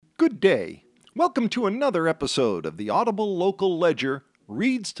Good day. Welcome to another episode of the Audible Local Ledger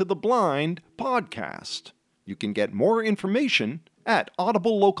Reads to the Blind podcast. You can get more information at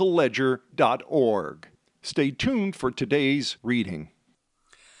audiblelocalledger.org. Stay tuned for today's reading.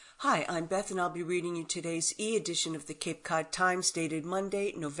 Hi, I'm Beth, and I'll be reading you today's e-edition of the Cape Cod Times, dated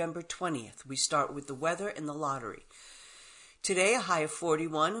Monday, November 20th. We start with the weather and the lottery. Today, a high of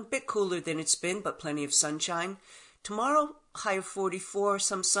 41, a bit cooler than it's been, but plenty of sunshine. Tomorrow, high of 44,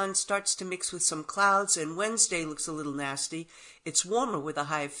 some sun starts to mix with some clouds, and Wednesday looks a little nasty. It's warmer with a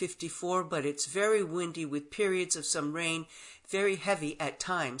high of 54, but it's very windy with periods of some rain, very heavy at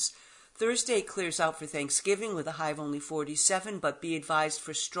times. Thursday clears out for Thanksgiving with a high of only 47, but be advised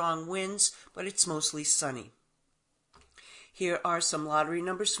for strong winds, but it's mostly sunny. Here are some lottery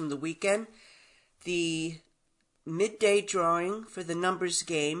numbers from the weekend. The midday drawing for the numbers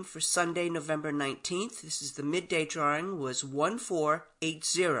game for Sunday, November 19th. This is the midday drawing, was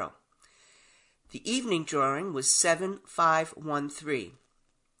 1480. The evening drawing was 7513.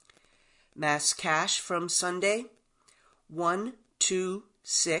 Mass cash from Sunday,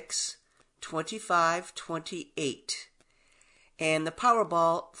 126 2528. And the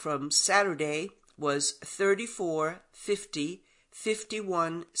Powerball from Saturday was 34 50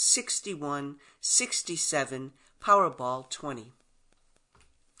 51 61 67, Powerball 20.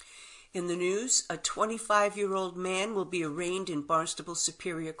 In the news, a 25-year-old man will be arraigned in Barnstable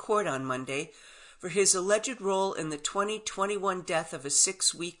Superior Court on Monday for his alleged role in the 2021 death of a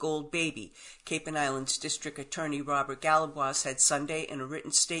 6-week-old baby, Cape and Islands District Attorney Robert Gallagher said Sunday in a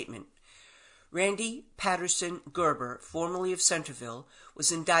written statement. Randy Patterson Gerber, formerly of Centerville,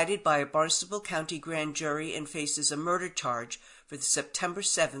 was indicted by a Barnstable County grand jury and faces a murder charge for the September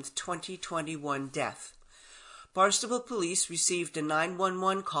 7, 2021 death. Barnstable police received a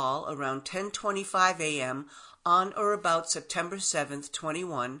 911 call around 10:25 a.m. on or about September 7,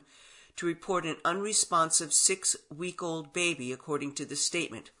 21, to report an unresponsive 6-week-old baby, according to the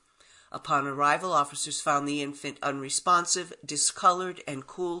statement. Upon arrival, officers found the infant unresponsive, discolored, and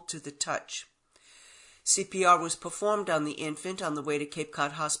cool to the touch. CPR was performed on the infant on the way to Cape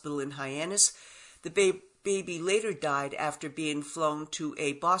Cod Hospital in Hyannis. The baby later died after being flown to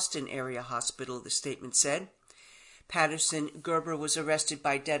a Boston area hospital, the statement said. Patterson Gerber was arrested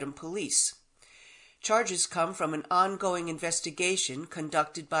by Dedham police. Charges come from an ongoing investigation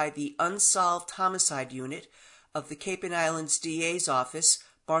conducted by the Unsolved Homicide Unit of the Cape and Islands DA's office,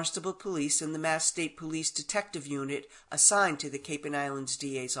 Barnstable Police, and the Mass State Police Detective Unit assigned to the Cape and Islands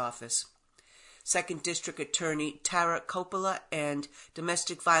DA's office. 2nd District Attorney Tara Coppola and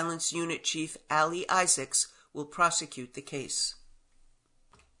Domestic Violence Unit Chief Ali Isaacs will prosecute the case.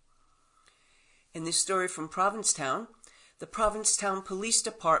 In this story from Provincetown, the Provincetown Police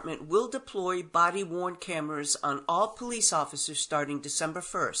Department will deploy body-worn cameras on all police officers starting December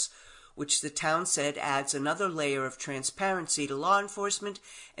 1st, which the town said adds another layer of transparency to law enforcement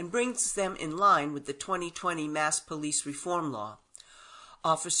and brings them in line with the 2020 Mass Police Reform Law.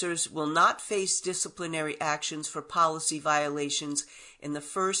 Officers will not face disciplinary actions for policy violations in the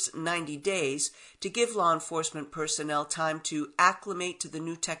first 90 days to give law enforcement personnel time to acclimate to the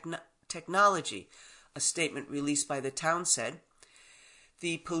new technology, a statement released by the town said.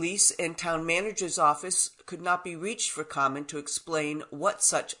 The police and town manager's office could not be reached for comment to explain what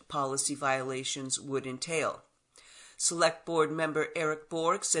such policy violations would entail. Select Board member Eric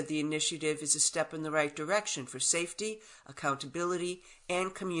Borg said the initiative is a step in the right direction for safety, accountability,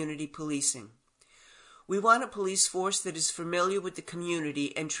 and community policing. We want a police force that is familiar with the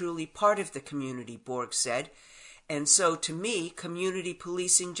community and truly part of the community, Borg said. And so, to me, community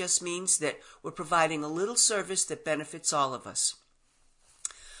policing just means that we're providing a little service that benefits all of us.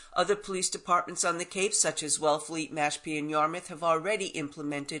 Other police departments on the Cape, such as Wellfleet, Mashpee, and Yarmouth, have already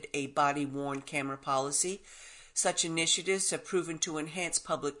implemented a body-worn camera policy. Such initiatives have proven to enhance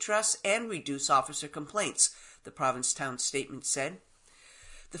public trust and reduce officer complaints, the Provincetown statement said.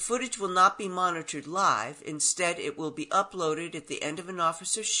 The footage will not be monitored live. Instead, it will be uploaded at the end of an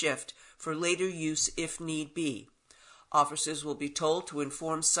officer's shift for later use if need be. Officers will be told to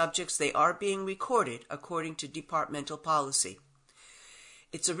inform subjects they are being recorded according to departmental policy.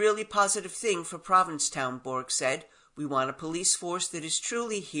 It's a really positive thing for Provincetown, Borg said. We want a police force that is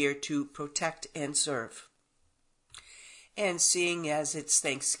truly here to protect and serve. And seeing as it's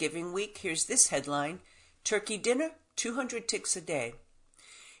Thanksgiving week, here's this headline: Turkey dinner, 200 ticks a day.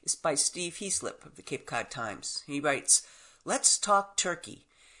 It's by Steve Heaslip of the Cape Cod Times. He writes, "Let's talk turkey.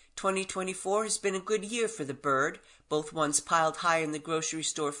 2024 has been a good year for the bird, both ones piled high in the grocery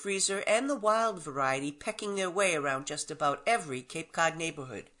store freezer and the wild variety pecking their way around just about every Cape Cod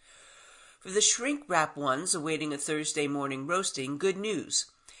neighborhood. For the shrink-wrap ones awaiting a Thursday morning roasting, good news.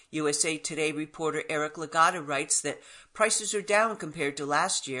 USA Today reporter Eric Lagata writes that prices are down compared to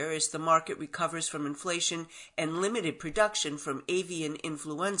last year as the market recovers from inflation and limited production from avian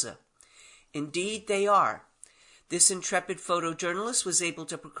influenza. Indeed, they are. This intrepid photojournalist was able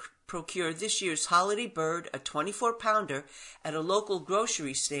to procure this year's holiday bird, a 24-pounder, at a local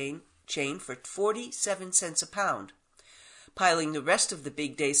grocery chain for 47 cents a pound. Piling the rest of the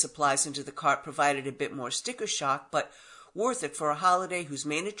big day supplies into the cart provided a bit more sticker shock, but worth it for a holiday whose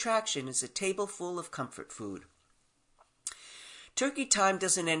main attraction is a table full of comfort food. Turkey time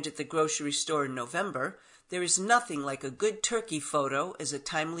doesn't end at the grocery store in November. There is nothing like a good turkey photo as a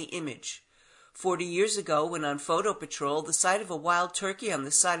timely image. 40 years ago, when on photo patrol, the sight of a wild turkey on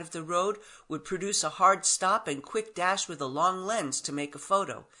the side of the road would produce a hard stop and quick dash with a long lens to make a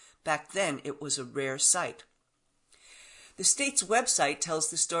photo. Back then, it was a rare sight. The state's website tells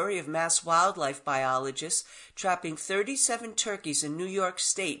the story of mass wildlife biologists trapping 37 turkeys in New York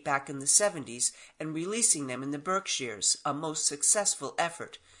State back in the 70s and releasing them in the Berkshires, a most successful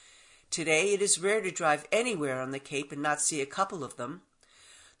effort. Today, it is rare to drive anywhere on the Cape and not see a couple of them.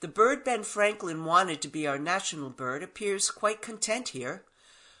 The bird Ben Franklin wanted to be our national bird appears quite content here.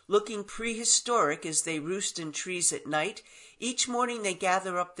 Looking prehistoric as they roost in trees at night, each morning they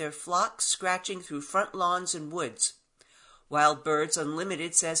gather up their flocks, scratching through front lawns and woods. Wild Birds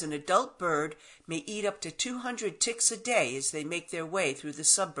Unlimited says an adult bird may eat up to 200 ticks a day as they make their way through the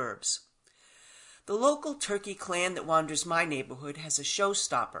suburbs. The local turkey clan that wanders my neighborhood has a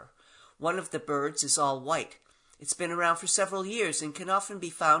showstopper. One of the birds is all white. It's been around for several years and can often be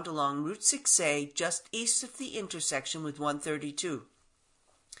found along Route 6A just east of the intersection with 132.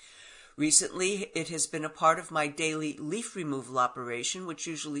 Recently, it has been a part of my daily leaf removal operation, which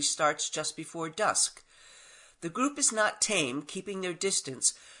usually starts just before dusk. The group is not tame, keeping their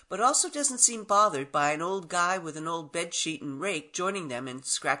distance, but also doesn't seem bothered by an old guy with an old bedsheet and rake joining them and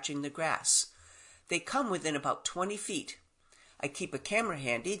scratching the grass. They come within about 20 feet. I keep a camera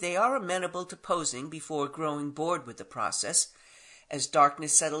handy. They are amenable to posing before growing bored with the process. As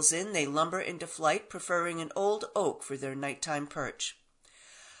darkness settles in, they lumber into flight, preferring an old oak for their nighttime perch.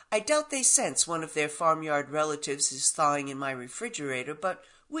 I doubt they sense one of their farmyard relatives is thawing in my refrigerator, but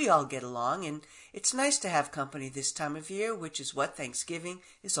we all get along, and it's nice to have company this time of year, which is what Thanksgiving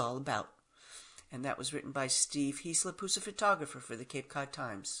is all about. And that was written by Steve Heaslip, who's a photographer for the Cape Cod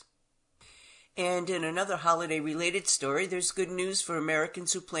Times. And in another holiday-related story, there's good news for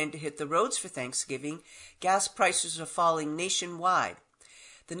Americans who plan to hit the roads for Thanksgiving. Gas prices are falling nationwide.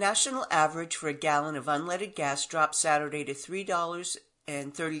 The national average for a gallon of unleaded gas dropped Saturday to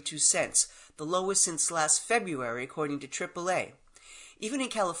 $3.32, the lowest since last February, according to AAA. Even in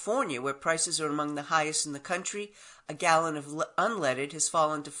California, where prices are among the highest in the country, a gallon of unleaded has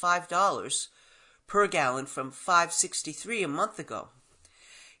fallen to $5 per gallon from $5.63 a month ago.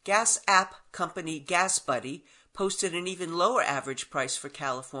 Gas app company Gas Buddy posted an even lower average price for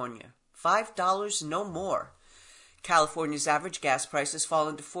California, $5 no more. California's average gas price has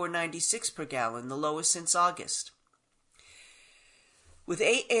fallen to $4.96 per gallon, the lowest since August. With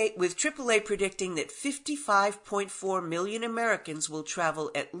AAA predicting that 55.4 million Americans will travel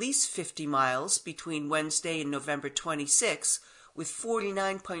at least 50 miles between Wednesday and November 26, with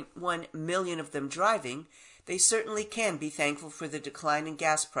 49.1 million of them driving, they certainly can be thankful for the decline in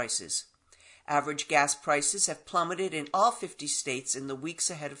gas prices. Average gas prices have plummeted in all 50 states in the weeks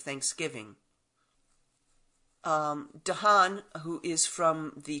ahead of Thanksgiving. Dahan, who is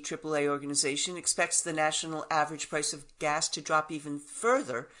from the AAA organization, expects the national average price of gas to drop even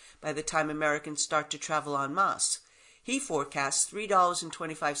further by the time Americans start to travel en masse. He forecasts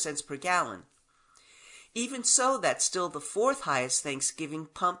 $3.25 per gallon. Even so, that's still the fourth highest Thanksgiving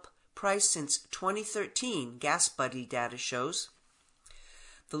pump price since 2013, Gas Buddy data shows.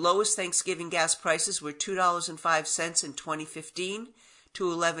 The lowest Thanksgiving gas prices were $2.05 in 2015,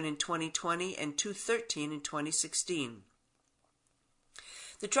 $2.11 in 2020, and $2.13 in 2016.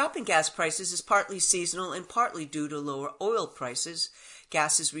 The drop in gas prices is partly seasonal and partly due to lower oil prices.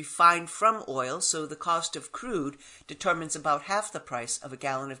 Gas is refined from oil, so the cost of crude determines about half the price of a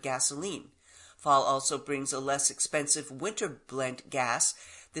gallon of gasoline. Fall also brings a less expensive winter blend gas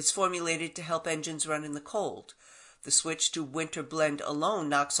that's formulated to help engines run in the cold. The switch to winter blend alone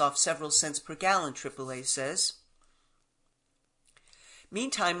knocks off several cents per gallon, AAA says.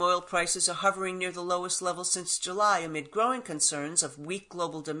 Meantime, oil prices are hovering near the lowest level since July amid growing concerns of weak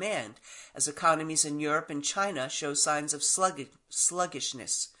global demand as economies in Europe and China show signs of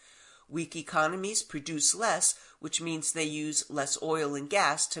sluggishness. Weak economies produce less, which means they use less oil and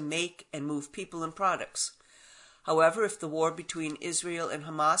gas to make and move people and products. However, if the war between Israel and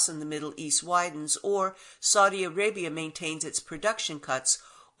Hamas in the Middle East widens or Saudi Arabia maintains its production cuts,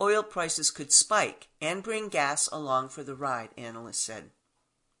 oil prices could spike and bring gas along for the ride, analysts said.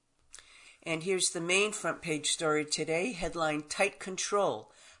 And here's the main front page story today, headline Tight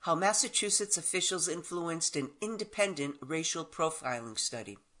Control, How Massachusetts Officials Influenced an Independent Racial Profiling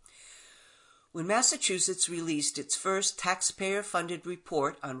Study. When Massachusetts released its first taxpayer-funded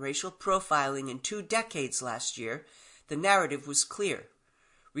report on racial profiling in 2 decades last year, the narrative was clear.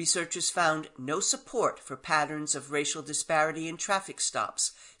 Researchers found no support for patterns of racial disparity in traffic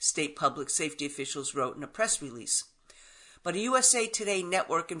stops, state public safety officials wrote in a press release. But a USA Today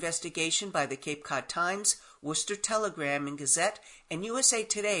Network investigation by the Cape Cod Times, Worcester Telegram and Gazette, and USA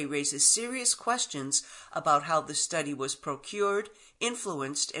Today raises serious questions about how the study was procured,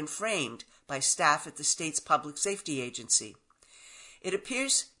 influenced, and framed by staff at the state's public safety agency. It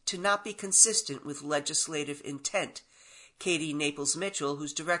appears to not be consistent with legislative intent. Katie Naples-Mitchell,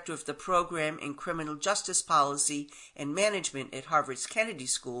 who's director of the program in criminal justice policy and management at Harvard's Kennedy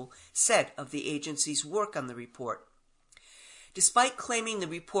School, said of the agency's work on the report. Despite claiming the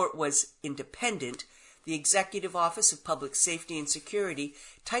report was independent, the Executive Office of Public Safety and Security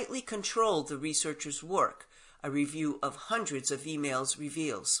tightly controlled the researchers' work, a review of hundreds of emails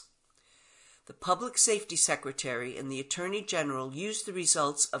reveals. The Public Safety Secretary and the Attorney General used the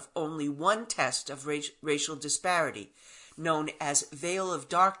results of only one test of racial disparity, known as Veil of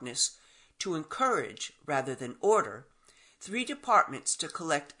Darkness, to encourage, rather than order, 3 departments to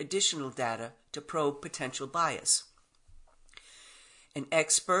collect additional data to probe potential bias. An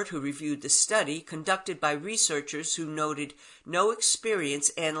expert who reviewed the study, conducted by researchers who noted no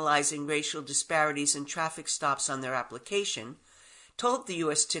experience analyzing racial disparities in traffic stops on their application, told the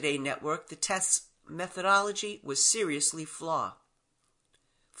US Today Network the test's methodology was seriously flawed.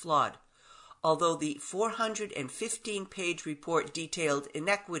 Although the 415-page report detailed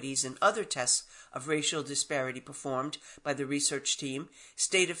inequities in other tests of racial disparity performed by the research team,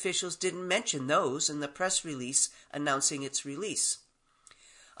 state officials didn't mention those in the press release announcing its release.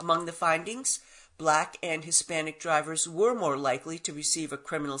 Among the findings, Black and Hispanic drivers were more likely to receive a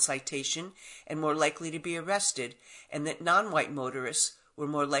criminal citation and more likely to be arrested, and that non-white motorists were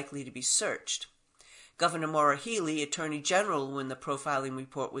more likely to be searched. Governor Maura Healey, Attorney General when the profiling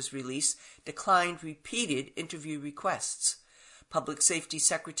report was released, declined repeated interview requests. Public Safety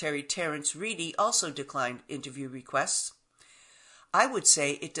Secretary Terrence Reedy also declined interview requests. I would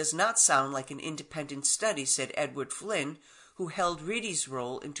say it does not sound like an independent study, said Edward Flynn, who held Reedy's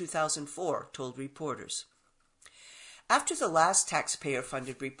role in 2004, told reporters. After the last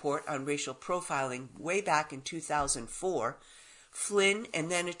taxpayer-funded report on racial profiling way back in 2004, Flynn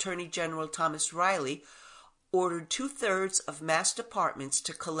and then Attorney General Thomas Riley ordered 2/3 of Mass departments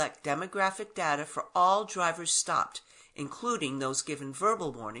to collect demographic data for all drivers stopped, including those given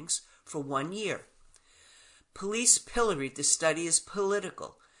verbal warnings, for 1 year. Police pilloried the study as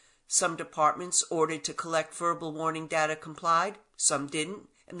political. Some departments ordered to collect verbal warning data complied, some didn't,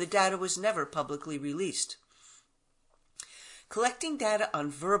 and the data was never publicly released. Collecting data on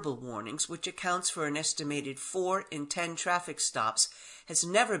verbal warnings, which accounts for an estimated 4 in 10 traffic stops, has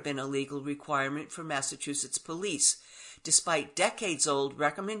never been a legal requirement for Massachusetts police, despite decades-old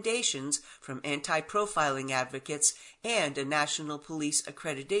recommendations from anti-profiling advocates and a national police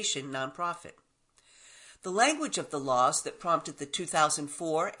accreditation nonprofit. The language of the laws that prompted the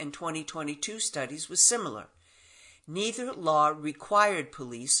 2004 and 2022 studies was similar. Neither law required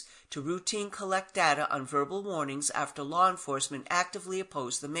police to routine collect data on verbal warnings after law enforcement actively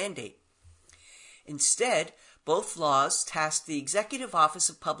opposed the mandate. Instead, both laws tasked the Executive Office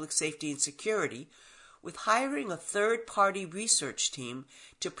of Public Safety and Security with hiring a third-party research team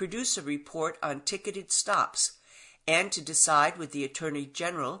to produce a report on ticketed stops and to decide with the Attorney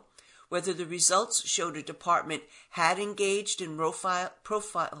General whether the results showed a department had engaged in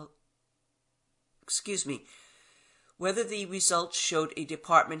whether the results showed a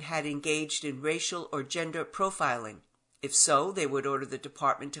department had engaged in racial or gender profiling. If so, they would order the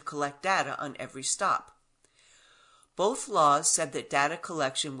department to collect data on every stop. Both laws said that data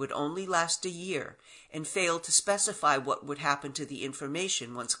collection would only last a year and failed to specify what would happen to the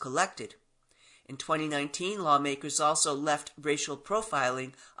information once collected. In 2019, lawmakers also left racial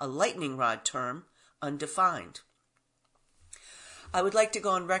profiling, a lightning rod term, undefined. I would like to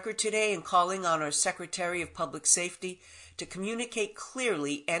go on record today in calling on our Secretary of Public Safety to communicate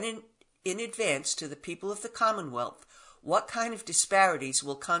clearly and in advance to the people of the Commonwealth what kind of disparities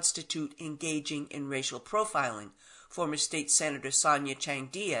will constitute engaging in racial profiling, former State Senator Sonia Chang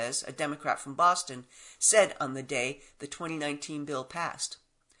Diaz, a Democrat from Boston, said on the day the 2019 bill passed.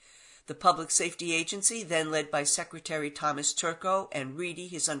 The Public Safety Agency, then led by Secretary Thomas Turco and Reedy,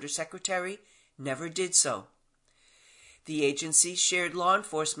 his undersecretary, never did so. The agency shared law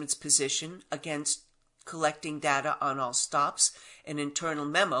enforcement's position against collecting data on all stops. An internal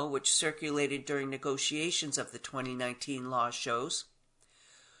memo which circulated during negotiations of the 2019 law shows.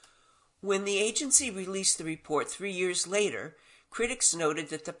 When the agency released the report 3 years later, critics noted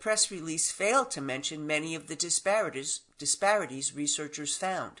that the press release failed to mention many of the disparities researchers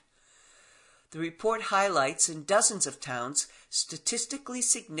found. The report highlights in dozens of towns statistically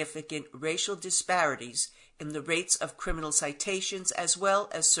significant racial disparities in the rates of criminal citations as well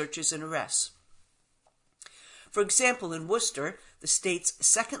as searches and arrests. For example, in Worcester, the state's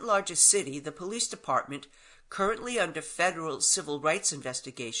second largest city, the police department, currently under federal civil rights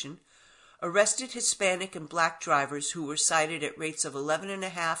investigation, arrested Hispanic and black drivers who were cited at rates of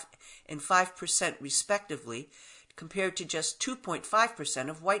 11.5% and 5% respectively, compared to just 2.5%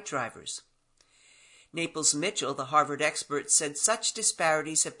 of white drivers. Naples Mitchell, the Harvard expert, said such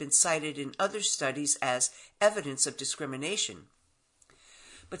disparities have been cited in other studies as evidence of discrimination.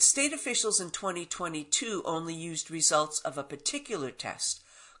 But state officials in 2022 only used results of a particular test,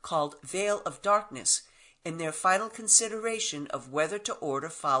 called Veil of Darkness, in their final consideration of whether to order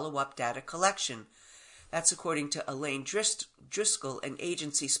follow-up data collection. That's according to Elaine Driscoll, an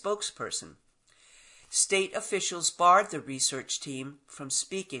agency spokesperson. State officials barred the research team from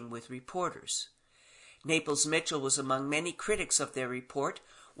speaking with reporters. Naples Mitchell was among many critics of their report.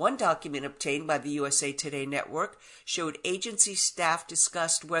 One document obtained by the USA Today network showed agency staff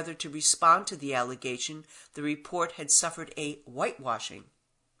discussed whether to respond to the allegation the report had suffered a whitewashing.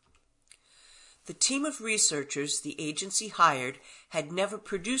 The team of researchers the agency hired had never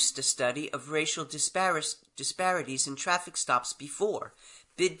produced a study of racial disparities in traffic stops before,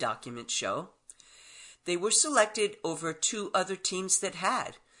 bid documents show. They were selected over 2 other teams that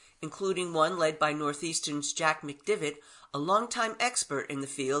had, including one led by Northeastern's Jack McDivitt, a longtime expert in the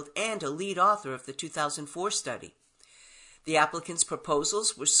field and a lead author of the 2004 study. The applicants'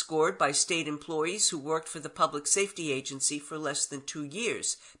 proposals were scored by state employees who worked for the Public Safety Agency for less than 2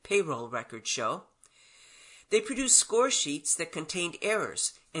 years, payroll records show. They produced score sheets that contained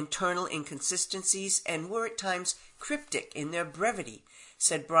errors, internal inconsistencies, and were at times cryptic in their brevity,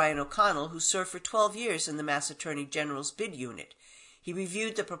 said Brian O'Connell, who served for 12 years in the Mass Attorney General's bid unit. He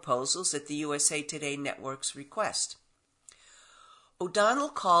reviewed the proposals at the USA Today network's request. O'Donnell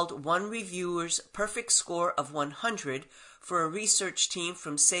called one reviewer's perfect score of 100 for a research team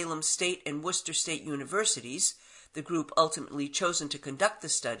from Salem State and Worcester State Universities, the group ultimately chosen to conduct the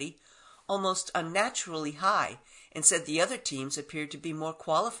study, almost unnaturally high, and said the other teams appeared to be more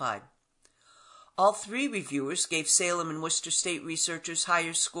qualified. All 3 reviewers gave Salem and Worcester State researchers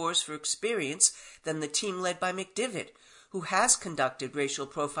higher scores for experience than the team led by McDivitt, who has conducted racial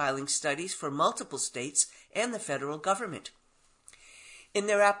profiling studies for multiple states and the federal government. In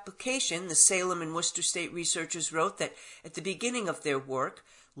their application, the Salem and Worcester State researchers wrote that at the beginning of their work,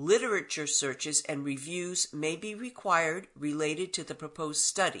 literature searches and reviews may be required related to the proposed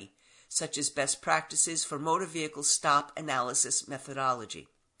study, such as best practices for motor vehicle stop analysis methodology.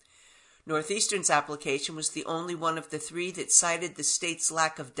 Northeastern's application was the only one of the 3 that cited the state's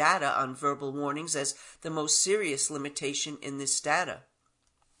lack of data on verbal warnings as the most serious limitation in this data.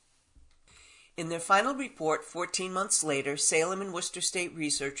 In their final report 14 months later, Salem and Worcester State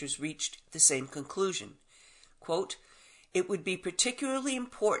researchers reached the same conclusion. Quote, "It would be particularly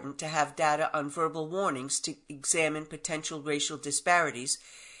important to have data on verbal warnings to examine potential racial disparities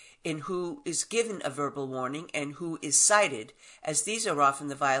in who is given a verbal warning and who is cited, as these are often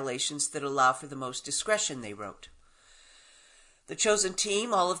the violations that allow for the most discretion," they wrote. The chosen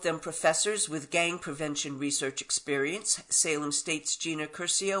team, all of them professors with gang prevention research experience, Salem State's Gina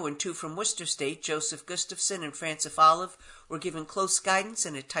Curcio and 2 from Worcester State, Joseph Gustafson and Francis Olive, were given close guidance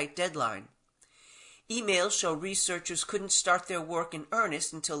and a tight deadline. Emails show researchers couldn't start their work in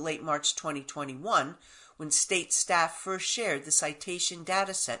earnest until late March 2021, when state staff first shared the citation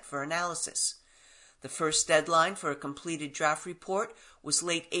data set for analysis. The first deadline for a completed draft report was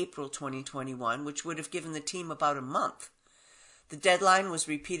late April 2021, which would have given the team about a month. The deadline was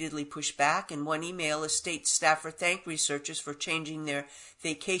repeatedly pushed back. In one email, a state staffer thanked researchers for changing their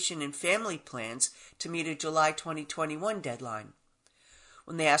vacation and family plans to meet a July 2021 deadline.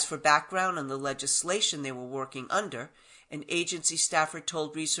 When they asked for background on the legislation they were working under, an agency staffer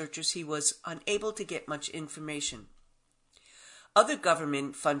told researchers he was unable to get much information. Other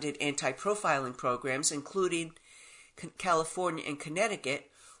government-funded anti-profiling programs, including California and Connecticut,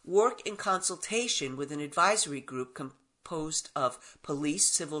 work in consultation with an advisory group composed of police,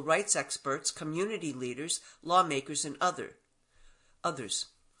 civil rights experts, community leaders, lawmakers, and others.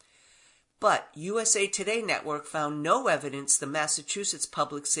 But USA Today Network found no evidence the Massachusetts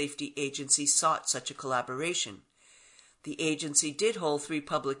Public Safety Agency sought such a collaboration. The agency did hold 3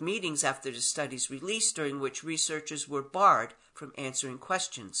 public meetings after the study's release, during which researchers were barred from answering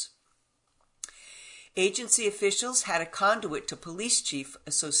questions. Agency officials had a conduit to police chief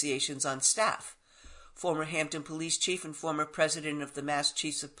associations on staff. Former Hampton Police Chief and former president of the Mass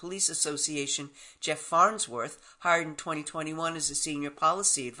Chiefs of Police Association, Jeff Farnsworth, hired in 2021 as a senior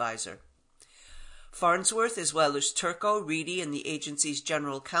policy advisor. Farnsworth, as well as Turco, Reedy, and the agency's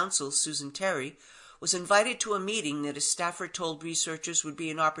general counsel, Susan Terry, was invited to a meeting that a staffer told researchers would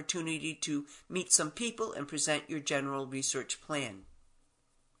be an opportunity to meet some people and present your general research plan.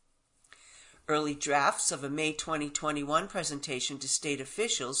 Early drafts of a May 2021 presentation to state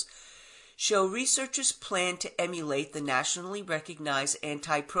officials show researchers plan to emulate the nationally recognized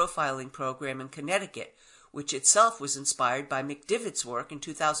anti-profiling program in Connecticut, which itself was inspired by McDivitt's work in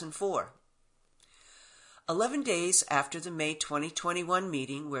 2004. 11 days after the May 2021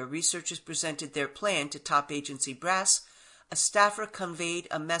 meeting, where researchers presented their plan to top agency brass, a staffer conveyed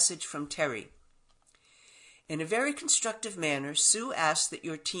a message from Terry. In a very constructive manner, Sue asked that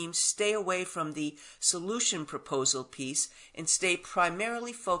your team stay away from the solution proposal piece and stay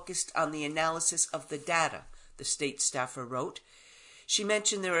primarily focused on the analysis of the data, the state staffer wrote. She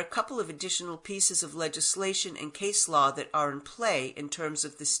mentioned there are a couple of additional pieces of legislation and case law that are in play in terms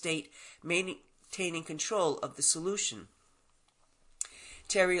of the state maintaining control of the solution.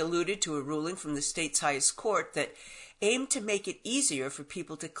 Terry alluded to a ruling from the state's highest court that aimed to make it easier for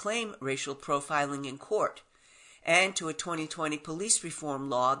people to claim racial profiling in court, and to a 2020 police reform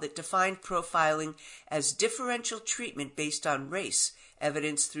law that defined profiling as differential treatment based on race,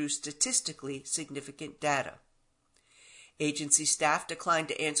 evidenced through statistically significant data. Agency staff declined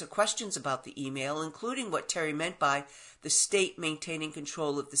to answer questions about the email, including what Terry meant by the state maintaining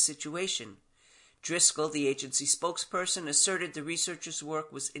control of the situation. Driscoll, the agency spokesperson, asserted the researchers'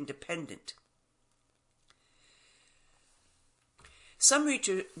 work was independent. Some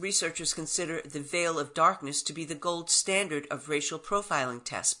researchers consider the veil of darkness to be the gold standard of racial profiling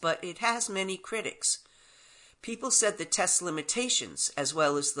tests, but it has many critics. People said the test's limitations, as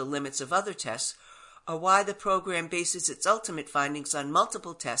well as the limits of other tests, are why the program bases its ultimate findings on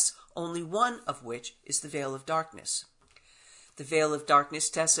multiple tests, only one of which is the veil of darkness. The veil of darkness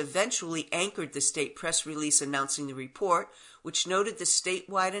test eventually anchored the state press release announcing the report, which noted the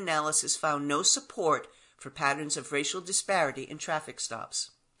statewide analysis found no support for patterns of racial disparity in traffic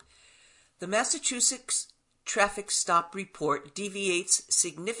stops. The Massachusetts Traffic Stop Report deviates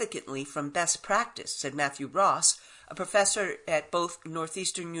significantly from best practice, said Matthew Ross, a professor at both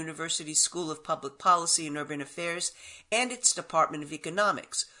Northeastern University's School of Public Policy and Urban Affairs and its Department of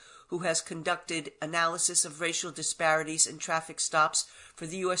Economics, who has conducted analysis of racial disparities in traffic stops for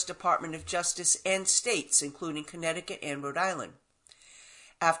the U.S. Department of Justice and states, including Connecticut and Rhode Island.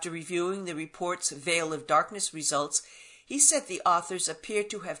 After reviewing the report's veil of darkness results, he said the authors appear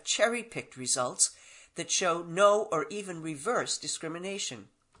to have cherry-picked results that show no or even reverse discrimination.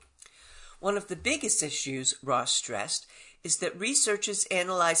 One of the biggest issues, Ross stressed, is that researchers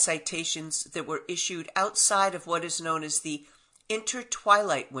analyzed citations that were issued outside of what is known as the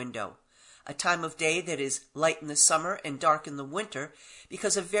intertwilight window, a time of day that is light in the summer and dark in the winter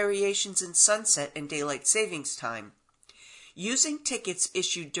because of variations in sunset and daylight savings time. Using tickets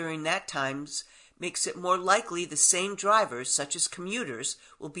issued during that time makes it more likely the same drivers, such as commuters,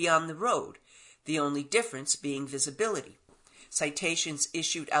 will be on the road, the only difference being visibility. Citations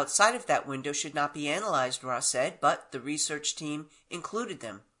issued outside of that window should not be analyzed, Ross said, but the research team included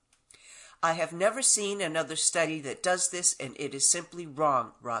them. I have never seen another study that does this, and it is simply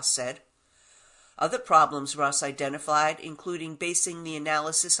wrong, Ross said. Other problems Ross identified, including basing the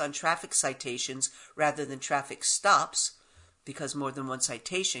analysis on traffic citations rather than traffic stops, because more than one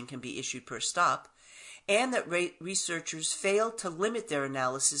citation can be issued per stop, and that researchers failed to limit their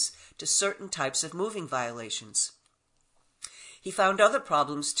analysis to certain types of moving violations. He found other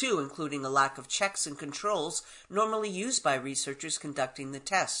problems too, including a lack of checks and controls normally used by researchers conducting the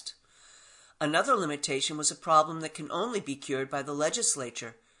test. Another limitation was a problem that can only be cured by the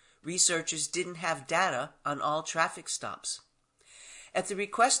legislature. Researchers didn't have data on all traffic stops. At the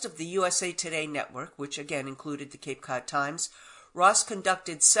request of the USA Today network, which again included the Cape Cod Times, Ross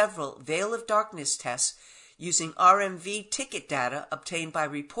conducted several veil of darkness tests using RMV ticket data obtained by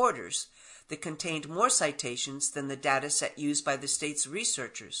reporters that contained more citations than the data set used by the state's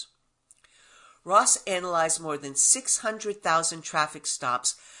researchers. Ross analyzed more than 600,000 traffic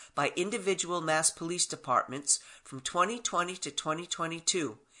stops by individual mass police departments from 2020 to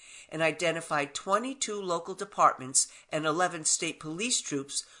 2022, and identified 22 local departments and 11 state police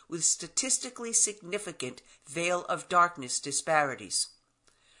troops with statistically significant veil of darkness disparities.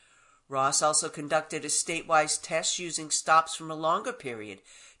 Ross also conducted a statewide test using stops from a longer period,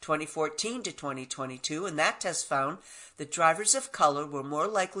 2014 to 2022, and that test found that drivers of color were more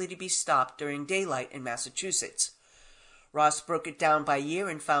likely to be stopped during daylight in Massachusetts. Ross broke it down by year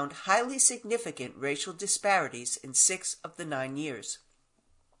and found highly significant racial disparities in 6 of the 9 years.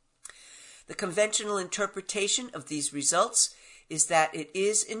 The conventional interpretation of these results is that it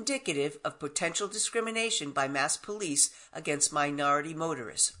is indicative of potential discrimination by mass police against minority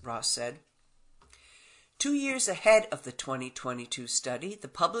motorists, Ross said. 2 years ahead of the 2022 study, the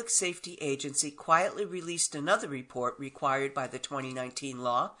Public Safety Agency quietly released another report required by the 2019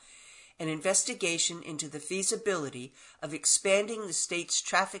 law, an investigation into the feasibility of expanding the state's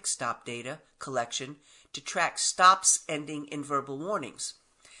traffic stop data collection to track stops ending in verbal warnings.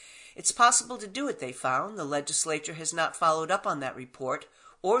 It's possible to do it, they found. The legislature has not followed up on that report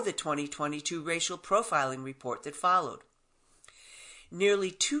or the 2022 racial profiling report that followed.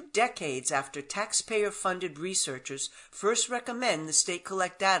 Nearly 2 decades after taxpayer-funded researchers first recommend the state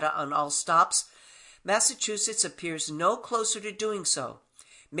collect data on all stops, Massachusetts appears no closer to doing so,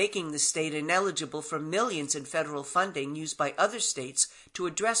 making the state ineligible for millions in federal funding used by other states to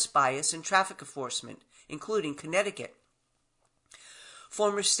address bias in traffic enforcement, including Connecticut.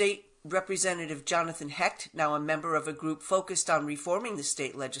 Former State Representative Jonathan Hecht, now a member of a group focused on reforming the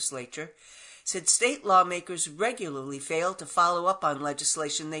state legislature, said state lawmakers regularly fail to follow up on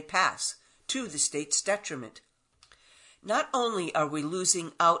legislation they pass, to the state's detriment. Not only are we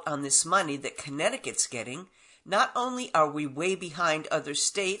losing out on this money that Connecticut's getting, not only are we way behind other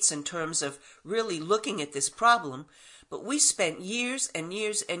states in terms of really looking at this problem, but we spent years and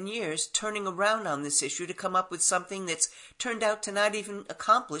years and years turning around on this issue to come up with something that's turned out to not even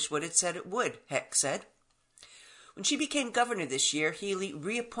accomplish what it said it would, Hecht said. When she became governor this year, Healy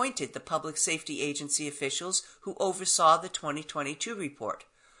reappointed the Public Safety Agency officials who oversaw the 2022 report.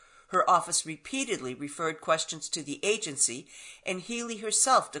 Her office repeatedly referred questions to the agency, and Healy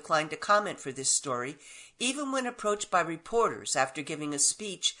herself declined to comment for this story, even when approached by reporters after giving a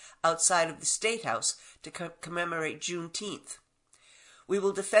speech outside of the State House to commemorate Juneteenth. "We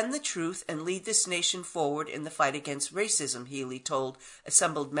will defend the truth and lead this nation forward in the fight against racism," Healy told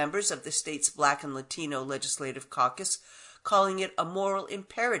assembled members of the state's Black and Latino Legislative Caucus, calling it a moral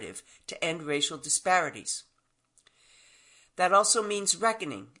imperative to end racial disparities. That also means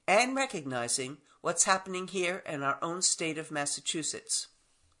reckoning and recognizing what's happening here in our own state of Massachusetts.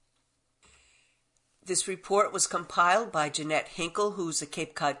 This report was compiled by Jeanette Hinkle, who's a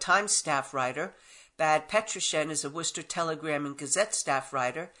Cape Cod Times staff writer. Bad Petroshen is a Worcester Telegram and Gazette staff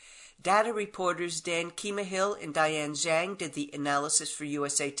writer. Data reporters Dan Kemahill and Diane Zhang did the analysis for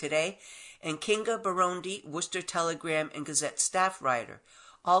USA Today, and Kinga Barondi, Worcester Telegram and Gazette staff writer,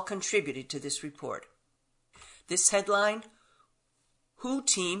 all contributed to this report. This headline: WHO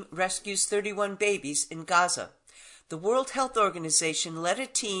team rescues 31 babies in Gaza. The World Health Organization led a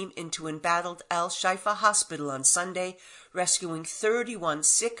team into embattled Al-Shifa Hospital on Sunday, rescuing 31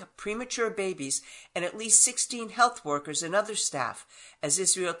 sick, premature babies and at least 16 health workers and other staff as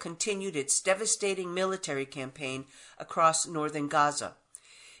Israel continued its devastating military campaign across northern Gaza.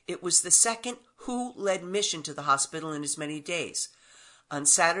 It was the second WHO-led mission to the hospital in as many days. On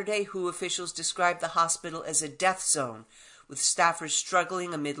Saturday, WHO officials described the hospital as a death zone, with staffers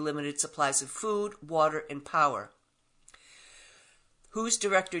struggling amid limited supplies of food, water, and power. WHO's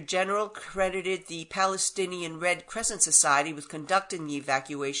Director General credited the Palestinian Red Crescent Society with conducting the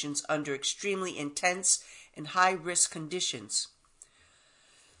evacuations under extremely intense and high-risk conditions.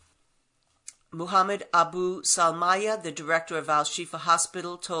 Muhammad Abu Salmaya, the director of Al-Shifa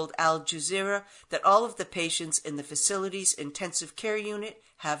Hospital, told Al Jazeera that all of the patients in the facility's intensive care unit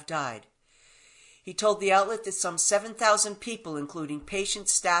have died. He told the outlet that some 7,000 people, including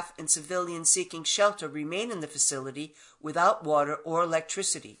patients, staff, and civilians seeking shelter, remain in the facility without water or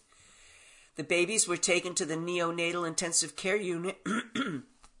electricity. The babies were taken to the neonatal intensive care unit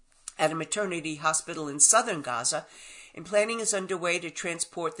at a maternity hospital in southern Gaza, and planning is underway to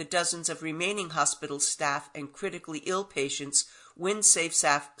transport the dozens of remaining hospital staff and critically ill patients when safe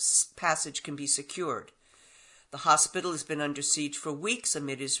passage can be secured. The hospital has been under siege for weeks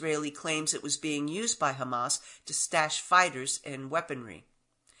amid Israeli claims it was being used by Hamas to stash fighters and weaponry.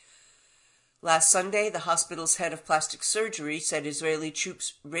 Last Sunday, the hospital's head of plastic surgery said Israeli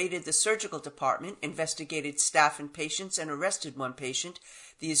troops raided the surgical department, investigated staff and patients, and arrested one patient.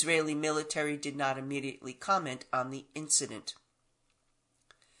 The Israeli military did not immediately comment on the incident.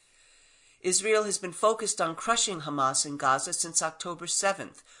 Israel has been focused on crushing Hamas in Gaza since October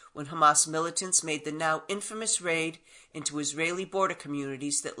 7th, when Hamas militants made the now infamous raid into Israeli border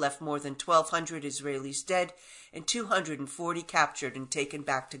communities that left more than 1,200 Israelis dead and 240 captured and taken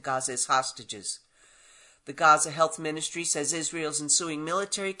back to Gaza as hostages. The Gaza Health Ministry says Israel's ensuing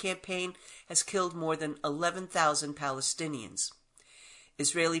military campaign has killed more than 11,000 Palestinians.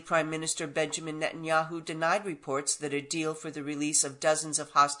 Israeli Prime Minister Benjamin Netanyahu denied reports that a deal for the release of dozens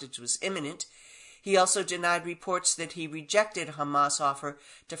of hostages was imminent. He also denied reports that he rejected Hamas' offer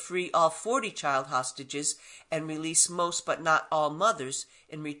to free all 40 child hostages and release most but not all mothers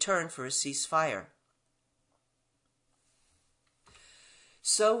in return for a ceasefire.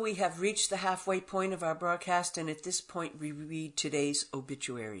 So we have reached the halfway point of our broadcast, and at this point we read today's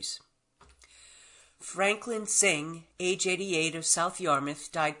obituaries. Franklin Singh, age 88, of South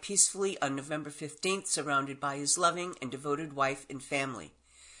Yarmouth, died peacefully on November 15th, surrounded by his loving and devoted wife and family.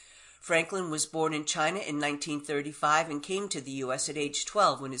 Franklin was born in China in 1935 and came to the U.S. at age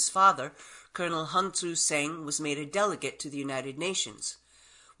 12 when his father, Colonel Hunzu Singh, was made a delegate to the United Nations.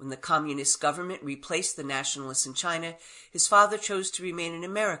 When the communist government replaced the nationalists in China, his father chose to remain in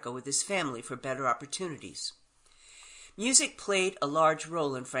America with his family for better opportunities. Music played a large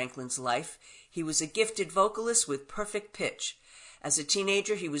role in Franklin's life. He was a gifted vocalist with perfect pitch. As a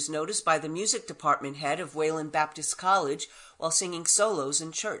teenager, he was noticed by the music department head of Wayland Baptist College while singing solos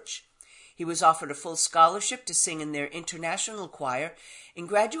in church. He was offered a full scholarship to sing in their international choir and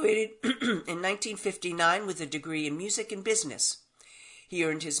graduated in 1959 with a degree in music and business. He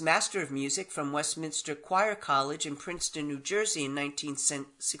earned his Master of Music from Westminster Choir College in Princeton, New Jersey in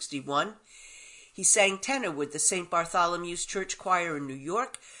 1961. He sang tenor with the St. Bartholomew's Church Choir in New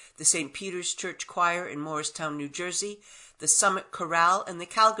York, the St. Peter's Church Choir in Morristown, New Jersey, the Summit Chorale and the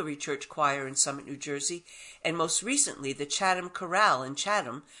Calgary Church Choir in Summit, New Jersey, and most recently the Chatham Chorale in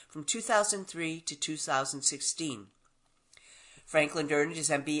Chatham from 2003 to 2016. Franklin earned his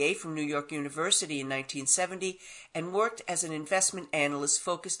MBA from New York University in 1970 and worked as an investment analyst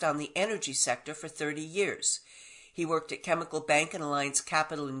focused on the energy sector for 30 years. He worked at Chemical Bank and Alliance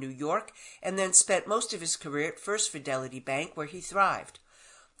Capital in New York and then spent most of his career at First Fidelity Bank, where he thrived.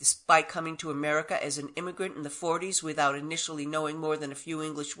 Despite coming to America as an immigrant in the 40s without initially knowing more than a few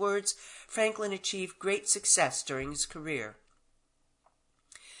English words, Franklin achieved great success during his career.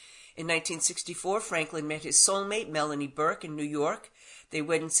 In 1964, Franklin met his soulmate, Melanie Burke, in New York. They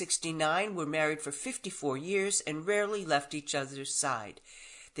wed in 1969, were married for 54 years, and rarely left each other's side.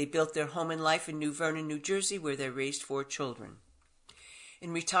 They built their home and life in New Vernon, New Jersey, where they raised 4 children.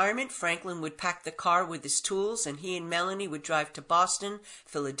 In retirement, Franklin would pack the car with his tools, and he and Melanie would drive to Boston,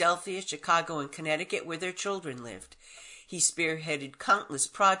 Philadelphia, Chicago, and Connecticut, where their children lived. He spearheaded countless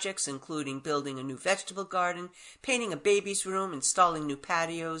projects, including building a new vegetable garden, painting a baby's room, installing new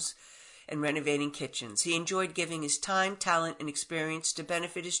patios, and renovating kitchens. He enjoyed giving his time, talent, and experience to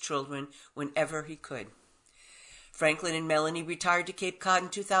benefit his children whenever he could. Franklin and Melanie retired to Cape Cod in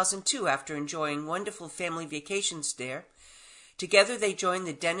 2002 after enjoying wonderful family vacations there. Together they joined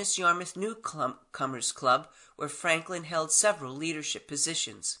the Dennis Yarmouth Newcomers Club, where Franklin held several leadership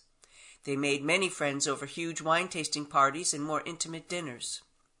positions. They made many friends over huge wine-tasting parties and more intimate dinners.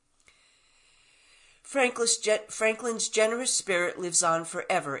 Franklin's generous spirit lives on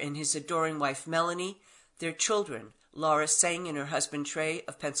forever in his adoring wife Melanie, their children, Laura Singh and her husband Trey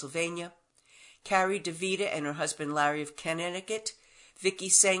of Pennsylvania, Carrie DeVita and her husband Larry of Connecticut, Vicky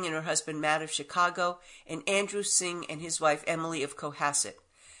Singh and her husband Matt of Chicago, and Andrew Singh and his wife Emily of Cohasset.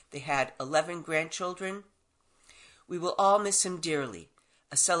 They had 11 grandchildren. We will all miss him dearly.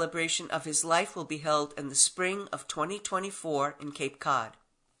 A celebration of his life will be held in the spring of 2024 in Cape Cod.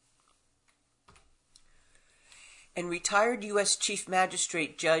 And retired U.S. Chief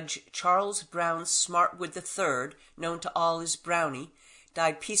Magistrate Judge Charles Brown Smartwood III, known to all as Brownie,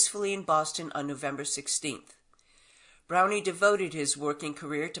 died peacefully in Boston on November 16th. Brownie devoted his working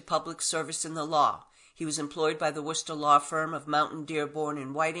career to public service in the law. He was employed by the Worcester law firm of Mountain, Dearborn,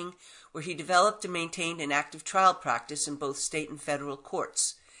 and Whiting, where he developed and maintained an active trial practice in both state and federal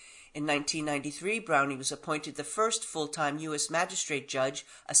courts. In 1993, Brownie was appointed the first full-time U.S. magistrate judge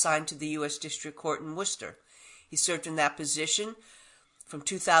assigned to the U.S. District Court in Worcester. He served in that position from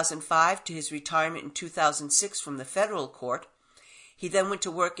 2005 to his retirement in 2006 from the federal court. He then went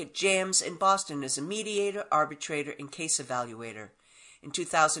to work at JAMS in Boston as a mediator, arbitrator, and case evaluator. In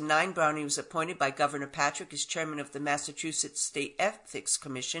 2009, Brownie was appointed by Governor Patrick as chairman of the Massachusetts State Ethics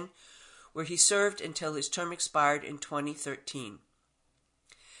Commission, where he served until his term expired in 2013.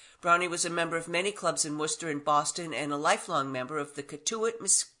 Brownie was a member of many clubs in Worcester and Boston and a lifelong member of the Cotuit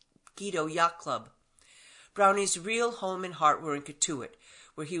Mosquito Yacht Club. Brownie's real home and heart were in Cotuit,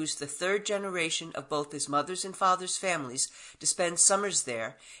 where he was the third generation of both his mother's and father's families to spend summers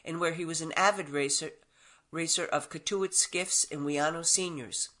there, and where he was an avid racer of Cotuit skiffs and Wiano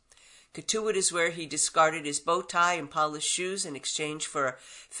seniors. Cotuit is where he discarded his bow tie and polished shoes in exchange for a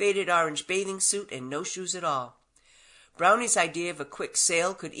faded orange bathing suit and no shoes at all. Brownie's idea of a quick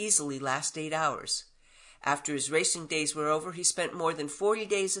sail could easily last 8 hours. After his racing days were over, he spent more than 40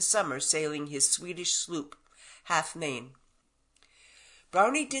 days a summer sailing his Swedish sloop, Half Main.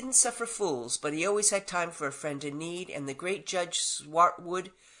 Brownie didn't suffer fools, but he always had time for a friend in need, and the great Judge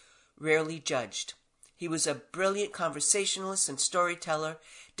Swartwood rarely judged. He was a brilliant conversationalist and storyteller.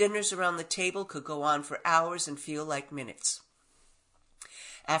 Dinners around the table could go on for hours and feel like minutes.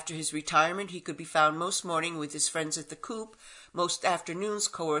 After his retirement, he could be found most morning with his friends at the coop, most afternoons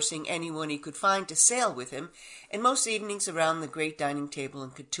coercing anyone he could find to sail with him, and most evenings around the great dining table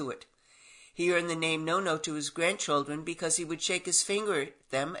in Cotuit. He earned the name No-No to his grandchildren because he would shake his finger at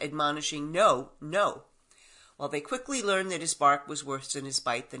them, admonishing no, no. While they quickly learned that his bark was worse than his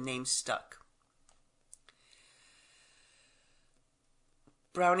bite, the name stuck.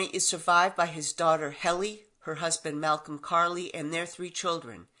 Brownie is survived by his daughter Helly, her husband Malcolm Carley, and their 3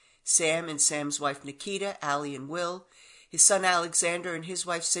 children, Sam and Sam's wife Nikita, Allie and Will, his son Alexander and his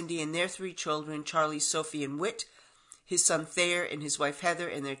wife Cindy and their 3 children, Charlie, Sophie, and Whit, his son Thayer and his wife Heather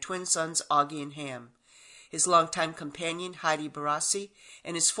and their twin sons Augie and Ham, his longtime companion Heidi Barassi,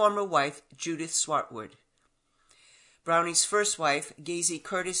 and his former wife Judith Swartwood. Brownie's first wife, Gazy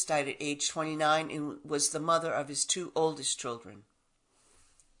Curtis, died at age 29 and was the mother of his 2 oldest children.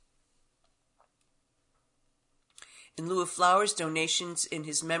 In lieu of flowers, donations in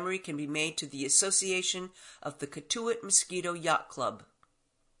his memory can be made to the Association of the Cotuit Mosquito Yacht Club.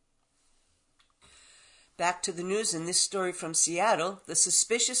 Back to the news in this story from Seattle. The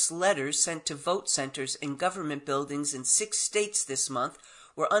suspicious letters sent to vote centers in government buildings in 6 states this month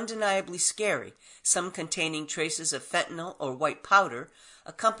were undeniably scary, some containing traces of fentanyl or white powder,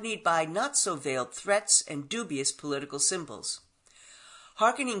 accompanied by not-so-veiled threats and dubious political symbols.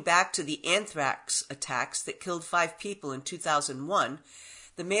 Harkening back to the anthrax attacks that killed 5 people in 2001,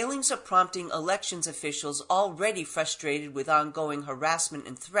 the mailings are prompting elections officials already frustrated with ongoing harassment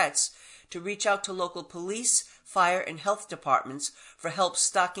and threats to reach out to local police, fire, and health departments for help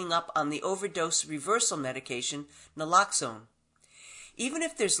stocking up on the overdose reversal medication naloxone. Even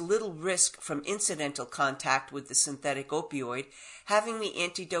if there's little risk from incidental contact with the synthetic opioid, having the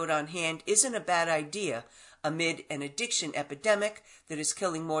antidote on hand isn't a bad idea amid an addiction epidemic that is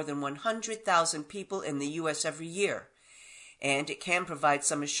killing more than 100,000 people in the U.S. every year. And it can provide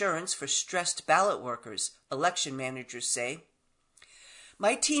some assurance for stressed ballot workers, election managers say.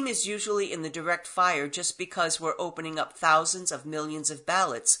 My team is usually in the direct fire just because we're opening up thousands of millions of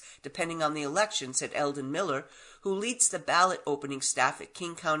ballots, depending on the election, said Eldon Miller, who leads the ballot opening staff at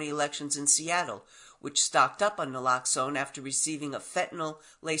King County Elections in Seattle, which stocked up on naloxone after receiving a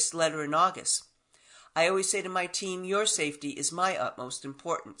fentanyl-laced letter in August. I always say to my team, your safety is my utmost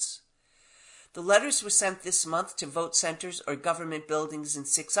importance. The letters were sent this month to vote centers or government buildings in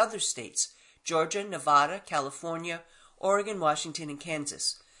 6 other states: Georgia, Nevada, California, Oregon, Washington, and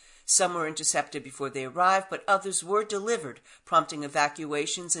Kansas. Some were intercepted before they arrived, but others were delivered, prompting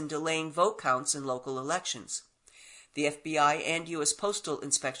evacuations and delaying vote counts in local elections. The FBI and U.S. Postal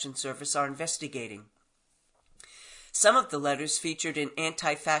Inspection Service are investigating. Some of the letters featured an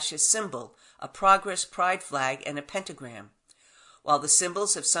anti-fascist symbol, a progress pride flag, and a pentagram. While the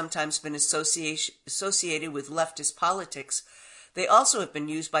symbols have sometimes been associated with leftist politics, they also have been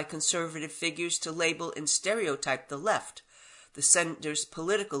used by conservative figures to label and stereotype the left. The sender's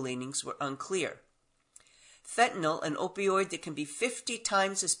political leanings were unclear. Fentanyl, an opioid that can be 50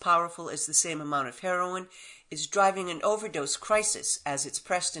 times as powerful as the same amount of heroin, is driving an overdose crisis as it's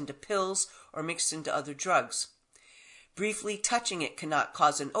pressed into pills or mixed into other drugs. Briefly touching it cannot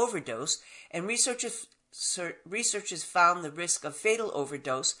cause an overdose, and researchers found the risk of fatal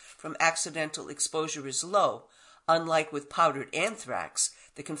overdose from accidental exposure is low, unlike with powdered anthrax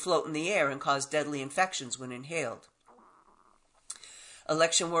that can float in the air and cause deadly infections when inhaled.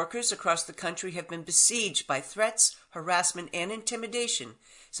 Election workers across the country have been besieged by threats, harassment, and intimidation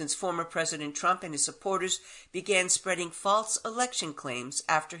since former President Trump and his supporters began spreading false election claims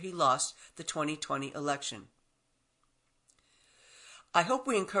after he lost the 2020 election. I hope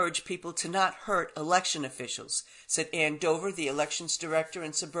we encourage people to not hurt election officials, said Ann Dover, the elections director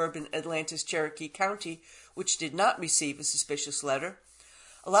in suburban Atlanta's Cherokee County, which did not receive a suspicious letter.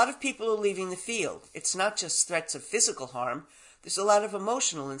 A lot of people are leaving the field. It's not just threats of physical harm. There's a lot of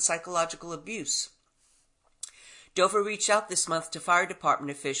emotional and psychological abuse. Dover reached out this month to fire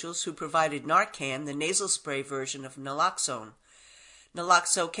department officials who provided Narcan, the nasal spray version of naloxone.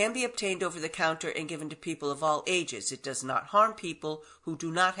 Naloxone can be obtained over the counter and given to people of all ages. It does not harm people who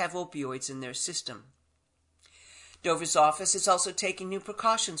do not have opioids in their system. Dover's office is also taking new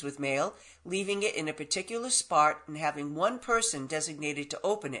precautions with mail, leaving it in a particular spot and having one person designated to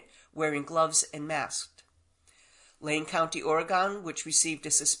open it, wearing gloves and masked. Lane County, Oregon, which received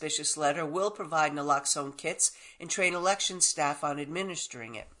a suspicious letter, will provide naloxone kits and train election staff on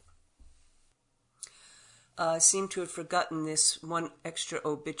administering it. I seem to have forgotten this one extra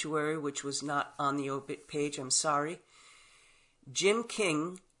obituary, which was not on the obit page. I'm sorry. Jim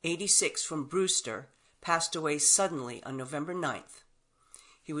King, 86, from Brewster, passed away suddenly on November 9th.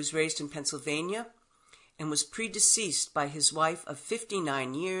 He was raised in Pennsylvania and was predeceased by his wife of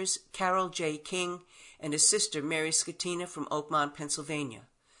 59 years, Carol J. King, and his sister, Mary Scatina, from Oakmont, Pennsylvania.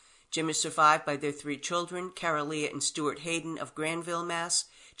 Jim is survived by their 3 children, Carolia and Stuart Hayden of Granville, Mass.,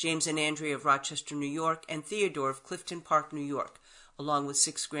 James and Andrea of Rochester, New York, and Theodore of Clifton Park, New York, along with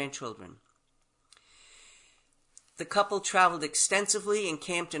 6 grandchildren. The couple traveled extensively and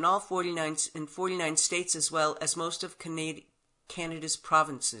camped in all 49 states as well as most of Canada's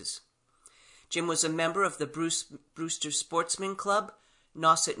provinces. Jim was a member of the Brewster Sportsman Club,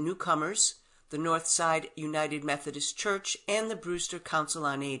 Nauset Newcomers, the Northside United Methodist Church, and the Brewster Council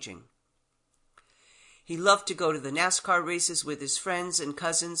on Aging. He loved to go to the NASCAR races with his friends and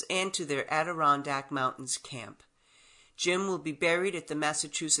cousins and to their Adirondack Mountains camp. Jim will be buried at the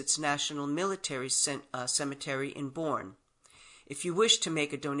Massachusetts National Military Cemetery in Bourne. If you wish to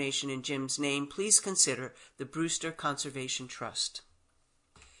make a donation in Jim's name, please consider the Brewster Conservation Trust.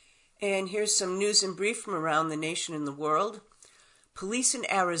 And here's some news in brief from around the nation and the world. Police in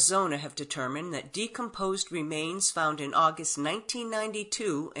Arizona have determined that decomposed remains found in August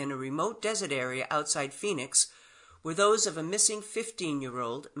 1992 in a remote desert area outside Phoenix were those of a missing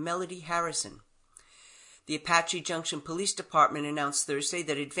 15-year-old, Melody Harrison. The Apache Junction Police Department announced Thursday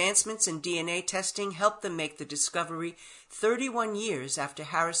that advancements in DNA testing helped them make the discovery 31 years after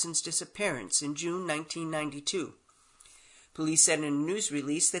Harrison's disappearance in June 1992. Police said in a news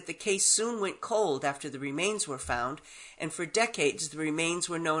release that the case soon went cold after the remains were found, and for decades the remains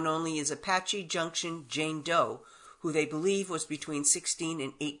were known only as Apache Junction Jane Doe, who they believe was between 16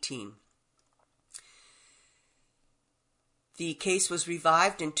 and 18. The case was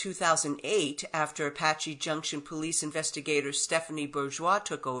revived in 2008 after Apache Junction police investigator Stephanie Bourgeois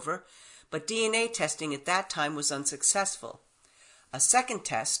took over, but DNA testing at that time was unsuccessful. A second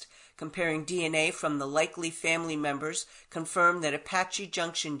test, comparing DNA from the likely family members, confirmed that Apache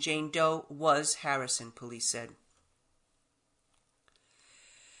Junction Jane Doe was Harrison, police said.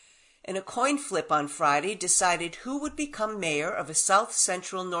 And a coin flip on Friday decided who would become mayor of a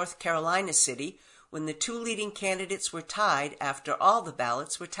south-central North Carolina city when the 2 leading candidates were tied after all the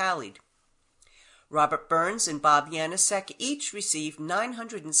ballots were tallied. Robert Burns and Bob Yanasek each received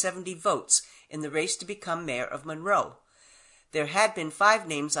 970 votes in the race to become mayor of Monroe. There had been 5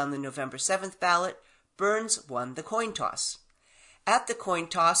 names on the November 7th ballot. Burns won the coin toss. At the coin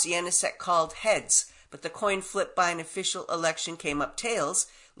toss, Yanasek called heads, but the coin flip by an official election came up tails,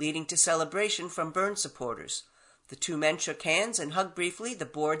 leading to celebration from Burns supporters. The 2 men shook hands and hugged briefly. The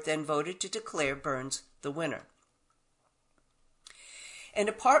board then voted to declare Burns the winner. And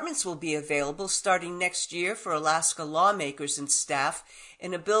apartments will be available starting next year for Alaska lawmakers and staff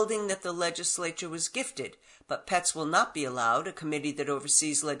in a building that the legislature was gifted, but pets will not be allowed, a committee that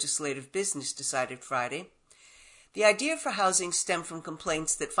oversees legislative business decided Friday. The idea for housing stemmed from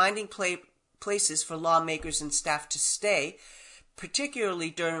complaints that finding places for lawmakers and staff to stay, particularly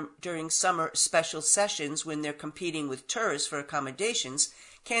during summer special sessions when they're competing with tourists for accommodations,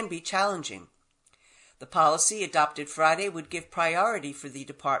 can be challenging. The policy adopted Friday would give priority for the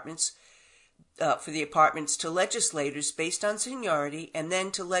apartments to legislators based on seniority and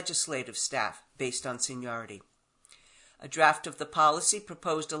then to legislative staff based on seniority. A draft of the policy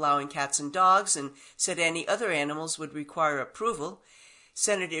proposed allowing cats and dogs and said any other animals would require approval.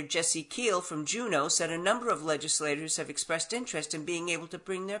 Senator Jesse Keel from Juneau said a number of legislators have expressed interest in being able to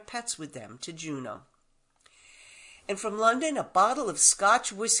bring their pets with them to Juneau. And from London, a bottle of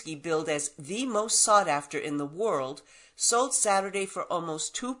Scotch whiskey billed as the most sought after in the world sold Saturday for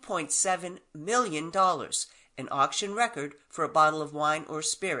almost $2.7 million, an auction record for a bottle of wine or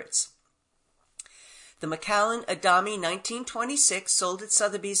spirits. The Macallan Adami 1926 sold at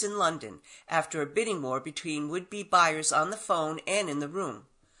Sotheby's in London after a bidding war between would-be buyers on the phone and in the room.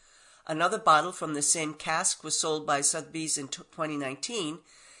 Another bottle from the same cask was sold by Sotheby's in 2019,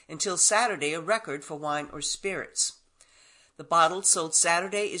 until Saturday a record for wine or spirits. The bottle sold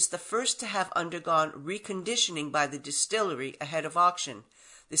Saturday is the first to have undergone reconditioning by the distillery ahead of auction.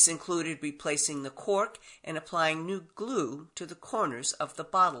 This included replacing the cork and applying new glue to the corners of the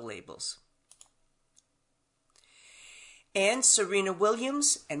bottle labels. And Serena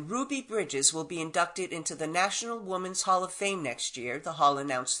Williams and Ruby Bridges will be inducted into the National Women's Hall of Fame next year, the Hall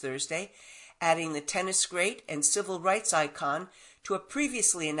announced Thursday, adding the tennis great and civil rights icon to a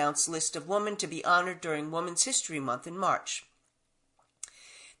previously announced list of women to be honored during Women's History Month in March.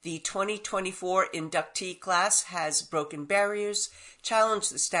 The 2024 inductee class has broken barriers,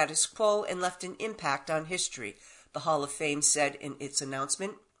 challenged the status quo, and left an impact on history, the Hall of Fame said in its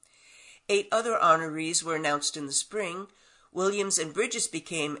announcement. 8 other honorees were announced in the spring. Williams and Bridges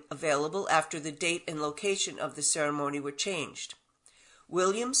became available after the date and location of the ceremony were changed.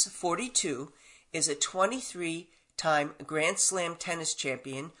 Williams, 42, is a 23-time Grand Slam tennis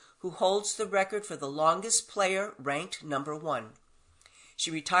champion who holds the record for the longest player ranked number 1. She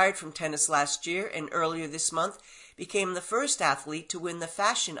retired from tennis last year and earlier this month became the first athlete to win the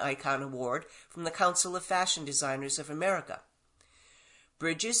Fashion Icon Award from the Council of Fashion Designers of America.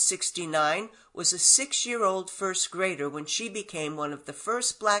 Bridges, 69, was a 6-year-old first grader when she became one of the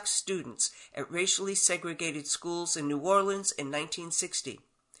first black students at racially segregated schools in New Orleans in 1960.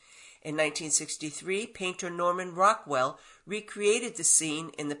 In 1963, painter Norman Rockwell recreated the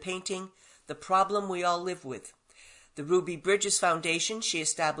scene in the painting The Problem We All Live With. The Ruby Bridges Foundation she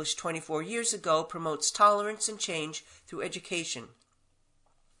established 24 years ago promotes tolerance and change through education.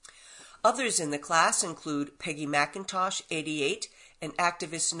 Others in the class include Peggy McIntosh, 88, an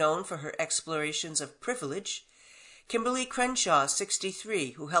activist known for her explorations of privilege, Kimberly Crenshaw,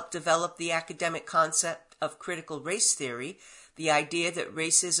 63, who helped develop the academic concept of critical race theory, the idea that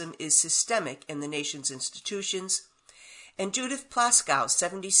racism is systemic in the nation's institutions, and Judith Plaskow,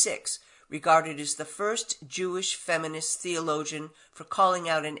 76, regarded as the first Jewish feminist theologian for calling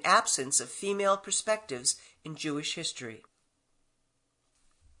out an absence of female perspectives in Jewish history.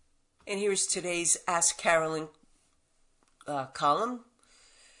 And here's today's Ask Carolyn column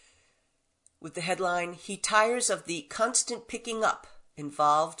with the headline, He Tires of the Constant Picking Up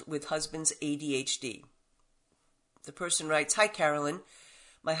Involved with Husband's ADHD. The person writes, Hi Carolyn,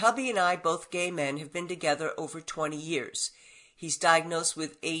 my hubby and I, both gay men, have been together over 20 years. He's diagnosed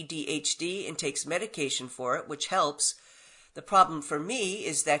with ADHD and takes medication for it, which helps. The problem for me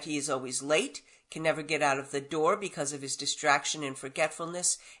is that he is always late, can never get out of the door because of his distraction and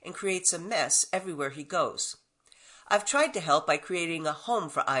forgetfulness, and creates a mess everywhere he goes. I've tried to help by creating a home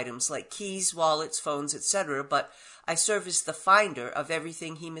for items like keys, wallets, phones, etc., but I serve as the finder of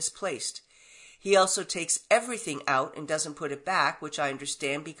everything he misplaced. He also takes everything out and doesn't put it back, which I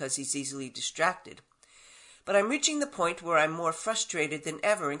understand because he's easily distracted. But I'm reaching the point where I'm more frustrated than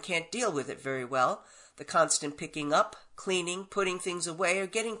ever and can't deal with it very well. The constant picking up, cleaning, putting things away are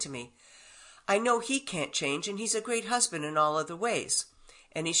getting to me. I know he can't change, and he's a great husband in all other ways.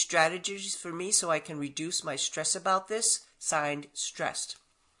 Any strategies for me so I can reduce my stress about this? Signed, Stressed.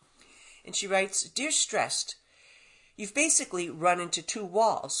 And she writes, Dear Stressed, you've basically run into 2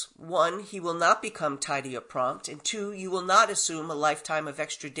 walls. 1, he will not become tidy or prompt, and 2, you will not assume a lifetime of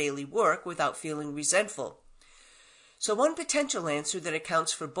extra daily work without feeling resentful. So one potential answer that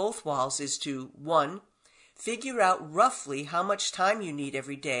accounts for both walls is to 1, figure out roughly how much time you need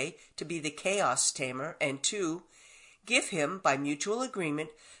every day to be the chaos tamer, and 2, give him, by mutual agreement,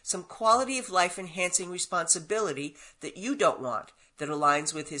 some quality of life enhancing responsibility that you don't want, that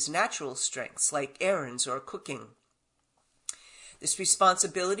aligns with his natural strengths, like errands or cooking. This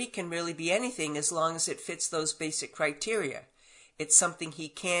responsibility can really be anything as long as it fits those basic criteria. It's something he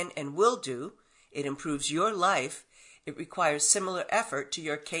can and will do. It improves your life. It requires similar effort to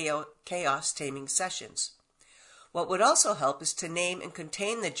your chaos taming sessions. What would also help is to name and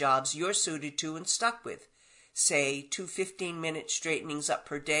contain the jobs you're suited to and stuck with. Say 2 15-minute straightenings up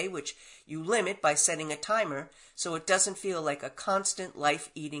per day, which you limit by setting a timer so it doesn't feel like a constant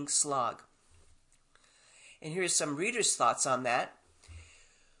life-eating slog. And here's some readers' thoughts on that.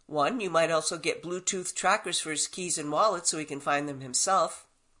 1, you might also get Bluetooth trackers for his keys and wallets so he can find them himself.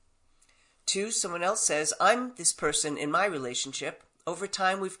 2, someone else says, I'm this person in my relationship. Over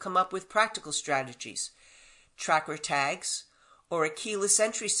time, we've come up with practical strategies. Tracker tags, or a keyless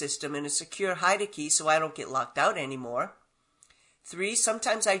entry system and a secure hide-a-key so I don't get locked out anymore. 3,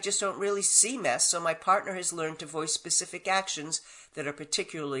 sometimes I just don't really see mess, so my partner has learned to voice specific actions that are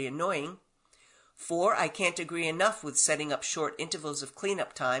particularly annoying. 4, I can't agree enough with setting up short intervals of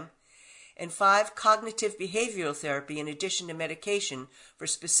cleanup time. And 5, cognitive behavioral therapy in addition to medication for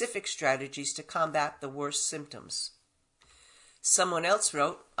specific strategies to combat the worst symptoms. Someone else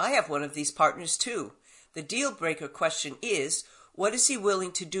wrote, I have one of these partners too. The deal-breaker question is, what is he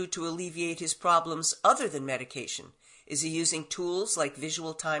willing to do to alleviate his problems other than medication? Is he using tools like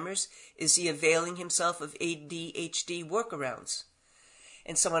visual timers? Is he availing himself of ADHD workarounds?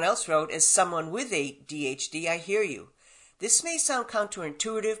 And someone else wrote, as someone with ADHD, I hear you. This may sound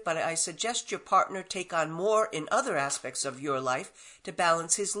counterintuitive, but I suggest your partner take on more in other aspects of your life to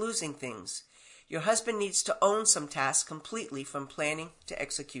balance his losing things. Your husband needs to own some tasks completely from planning to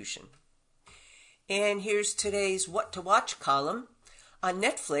execution. And here's today's What to Watch column. On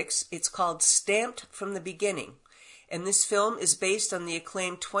Netflix, it's called Stamped from the Beginning. And this film is based on the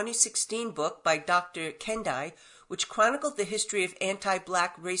acclaimed 2016 book by Dr. Kendai, which chronicled the history of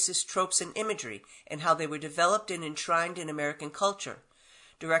anti-black racist tropes and imagery and how they were developed and enshrined in American culture.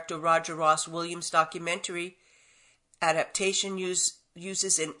 Director Roger Ross Williams' documentary adaptation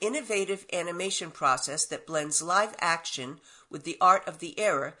uses an innovative animation process that blends live action with the art of the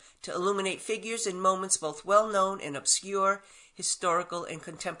era to illuminate figures and moments both well-known and obscure, historical and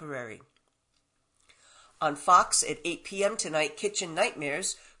contemporary. On Fox at 8 p.m. tonight, Kitchen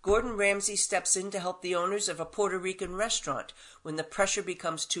Nightmares, Gordon Ramsay steps in to help the owners of a Puerto Rican restaurant when the pressure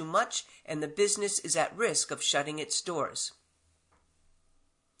becomes too much and the business is at risk of shutting its doors.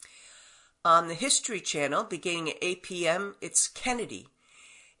 On the History Channel, beginning at 8 p.m., it's Kennedy.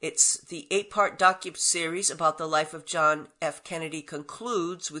 It's the 8-part docu-series about the life of John F. Kennedy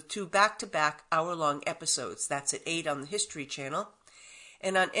concludes with 2 back-to-back hour-long episodes. That's at 8 on the History Channel.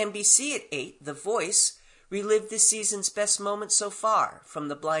 And on NBC at 8, The Voice relived this season's best moments so far, from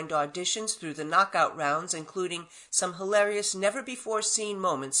the blind auditions through the knockout rounds, including some hilarious, never-before-seen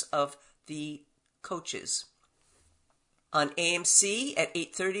moments of the coaches. On AMC at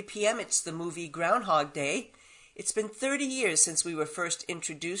 8:30 p.m., it's the movie Groundhog Day. It's been 30 years since we were first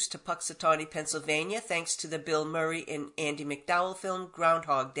introduced to Puxatawney, Pennsylvania, thanks to the Bill Murray and Andy McDowell film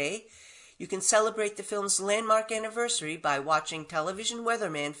Groundhog Day. You can celebrate the film's landmark anniversary by watching television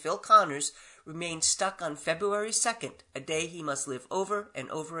weatherman Phil Connors remain stuck on February 2nd, a day he must live over and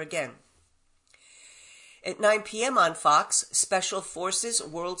over again. At 9 p.m. on Fox, Special Forces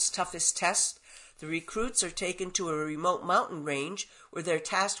World's Toughest Test. The recruits are taken to a remote mountain range where they're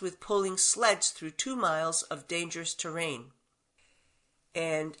tasked with pulling sleds through 2 miles of dangerous terrain.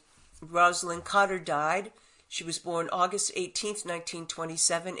 And Rosalind Carter died. She was born August 18,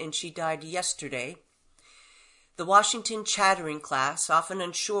 1927, and she died yesterday. The Washington chattering class, often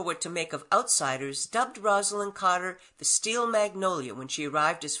unsure what to make of outsiders, dubbed Rosalind Carter the Steel Magnolia when she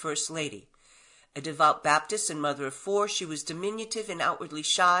arrived as First Lady. A devout Baptist and mother of 4, she was diminutive and outwardly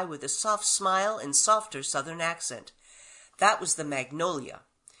shy with a soft smile and softer Southern accent. That was the Magnolia.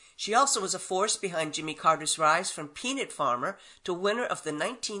 She also was a force behind Jimmy Carter's rise from peanut farmer to winner of the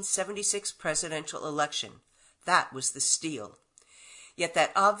 1976 presidential election. That was the Steel. Yet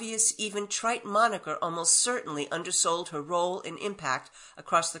that obvious, even trite moniker almost certainly undersold her role and impact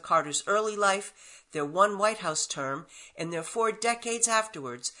across the Carters' early life, their 1 White House term, and their 4 decades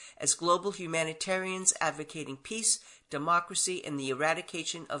afterwards as global humanitarians advocating peace, democracy, and the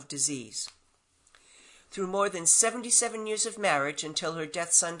eradication of disease. Through more than 77 years of marriage until her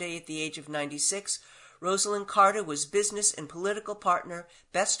death Sunday at the age of 96, Rosalind Carter was business and political partner,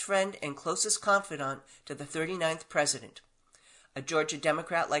 best friend, and closest confidant to the 39th president. A Georgia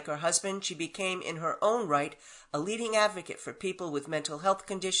Democrat like her husband, she became in her own right a leading advocate for people with mental health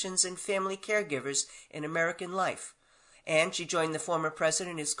conditions and family caregivers in American life. And she joined the former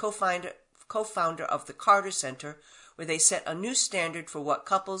president as co-founder of the Carter Center, where they set a new standard for what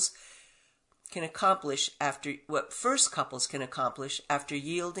first couples can accomplish after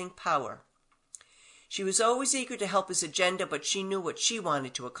yielding power. She was always eager to help his agenda, but she knew what she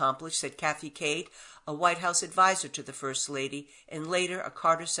wanted to accomplish, said Kathy Cade, a White House advisor to the First Lady, and later a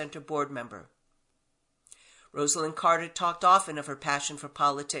Carter Center board member. Rosalind Carter talked often of her passion for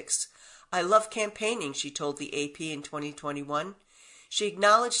politics. I love campaigning, she told the AP in 2021. She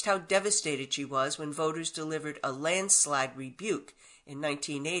acknowledged how devastated she was when voters delivered a landslide rebuke in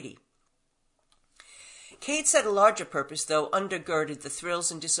 1980. Cade said a larger purpose, though, undergirded the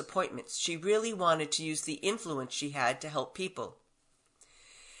thrills and disappointments. She really wanted to use the influence she had to help people.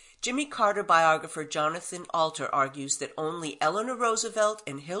 Jimmy Carter biographer Jonathan Alter argues that only Eleanor Roosevelt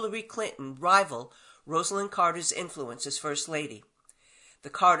and Hillary Clinton rival Rosalind Carter's influence as First Lady. The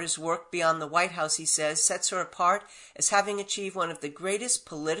Carters' work beyond the White House, he says, sets her apart as having achieved one of the greatest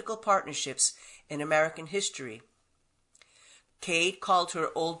political partnerships in American history. Cade called her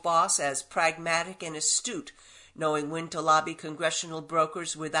old boss as pragmatic and astute, knowing when to lobby congressional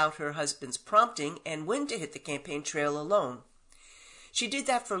brokers without her husband's prompting and when to hit the campaign trail alone. She did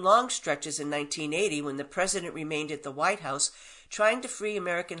that for long stretches in 1980 when the president remained at the White House trying to free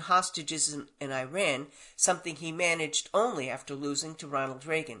American hostages in Iran, something he managed only after losing to Ronald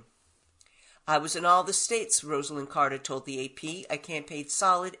Reagan. "I was in all the states," Rosalind Carter told the AP. "I campaigned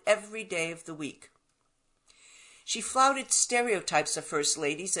solid every day of the week." She flouted stereotypes of first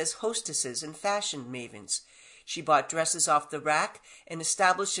ladies as hostesses and fashion mavens. She bought dresses off the rack and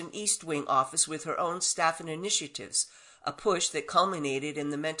established an East Wing office with her own staff and initiatives, a push that culminated in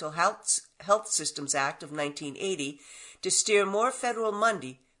the Mental Health Systems Act of 1980 to steer more federal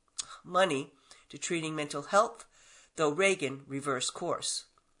money to treating mental health, though Reagan reversed course.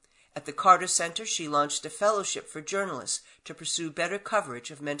 At the Carter Center, she launched a fellowship for journalists to pursue better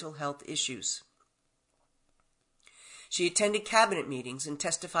coverage of mental health issues. She attended cabinet meetings and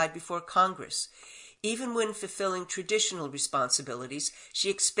testified before Congress. Even when fulfilling traditional responsibilities, she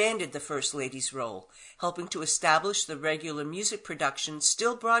expanded the First Lady's role, helping to establish the regular music production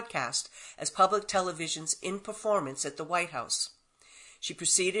still broadcast as public television's In Performance at the White House. She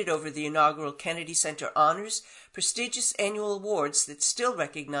presided over the inaugural Kennedy Center Honors, prestigious annual awards that still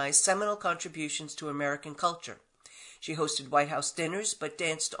recognize seminal contributions to American culture. She hosted White House dinners, but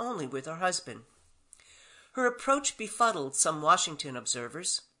danced only with her husband. Her approach befuddled some Washington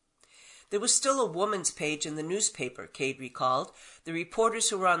observers. "There was still a woman's page in the newspaper," Cade recalled. "The reporters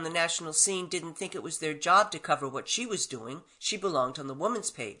who were on the national scene didn't think it was their job to cover what she was doing. She belonged on the woman's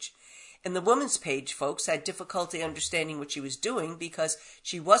page. And the woman's page folks had difficulty understanding what she was doing because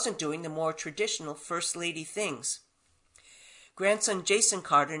she wasn't doing the more traditional First Lady things." Grandson Jason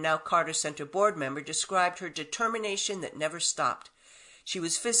Carter, now Carter Center board member, described her determination that never stopped. "She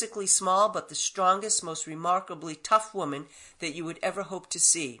was physically small, but the strongest, most remarkably tough woman that you would ever hope to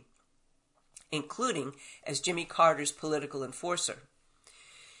see, including as Jimmy Carter's political enforcer.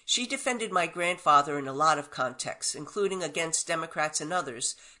 She defended my grandfather in a lot of contexts, including against Democrats and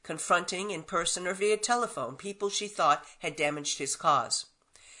others, confronting in person or via telephone people she thought had damaged his cause.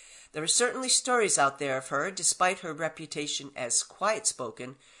 There are certainly stories out there of her, despite her reputation as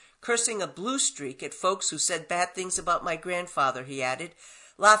quiet-spoken, cursing a blue streak at folks who said bad things about my grandfather," he added,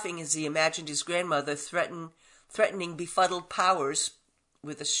 laughing as he imagined his grandmother threatening befuddled powers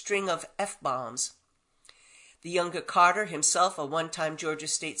with a string of F-bombs. The younger Carter, himself a one-time Georgia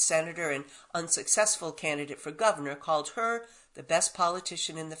state senator and unsuccessful candidate for governor, called her the best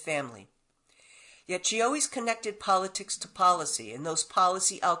politician in the family. Yet she always connected politics to policy, and those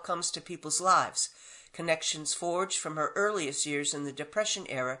policy outcomes to people's lives, connections forged from her earliest years in the Depression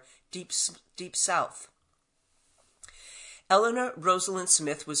era, deep South. Eleanor Rosalind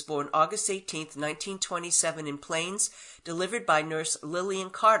Smith was born August 18, 1927 in Plains, delivered by nurse Lillian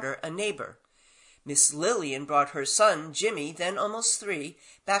Carter, a neighbor. Miss Lillian brought her son, Jimmy, then almost 3,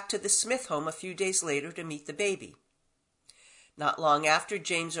 back to the Smith home a few days later to meet the baby. Not long after,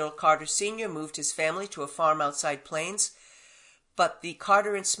 James Earl Carter Sr. moved his family to a farm outside Plains, but the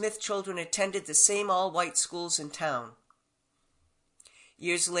Carter and Smith children attended the same all-white schools in town.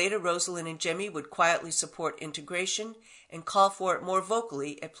 Years later, Rosalind and Jimmy would quietly support integration and call for it more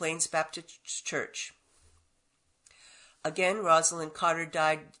vocally at Plains Baptist Church. Again, Rosalind Carter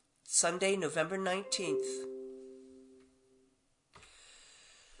died Sunday, November 19th.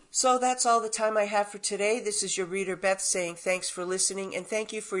 So that's all the time I have for today. This is your reader Beth saying thanks for listening and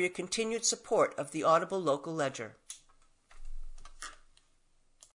thank you for your continued support of the Audible Local Ledger.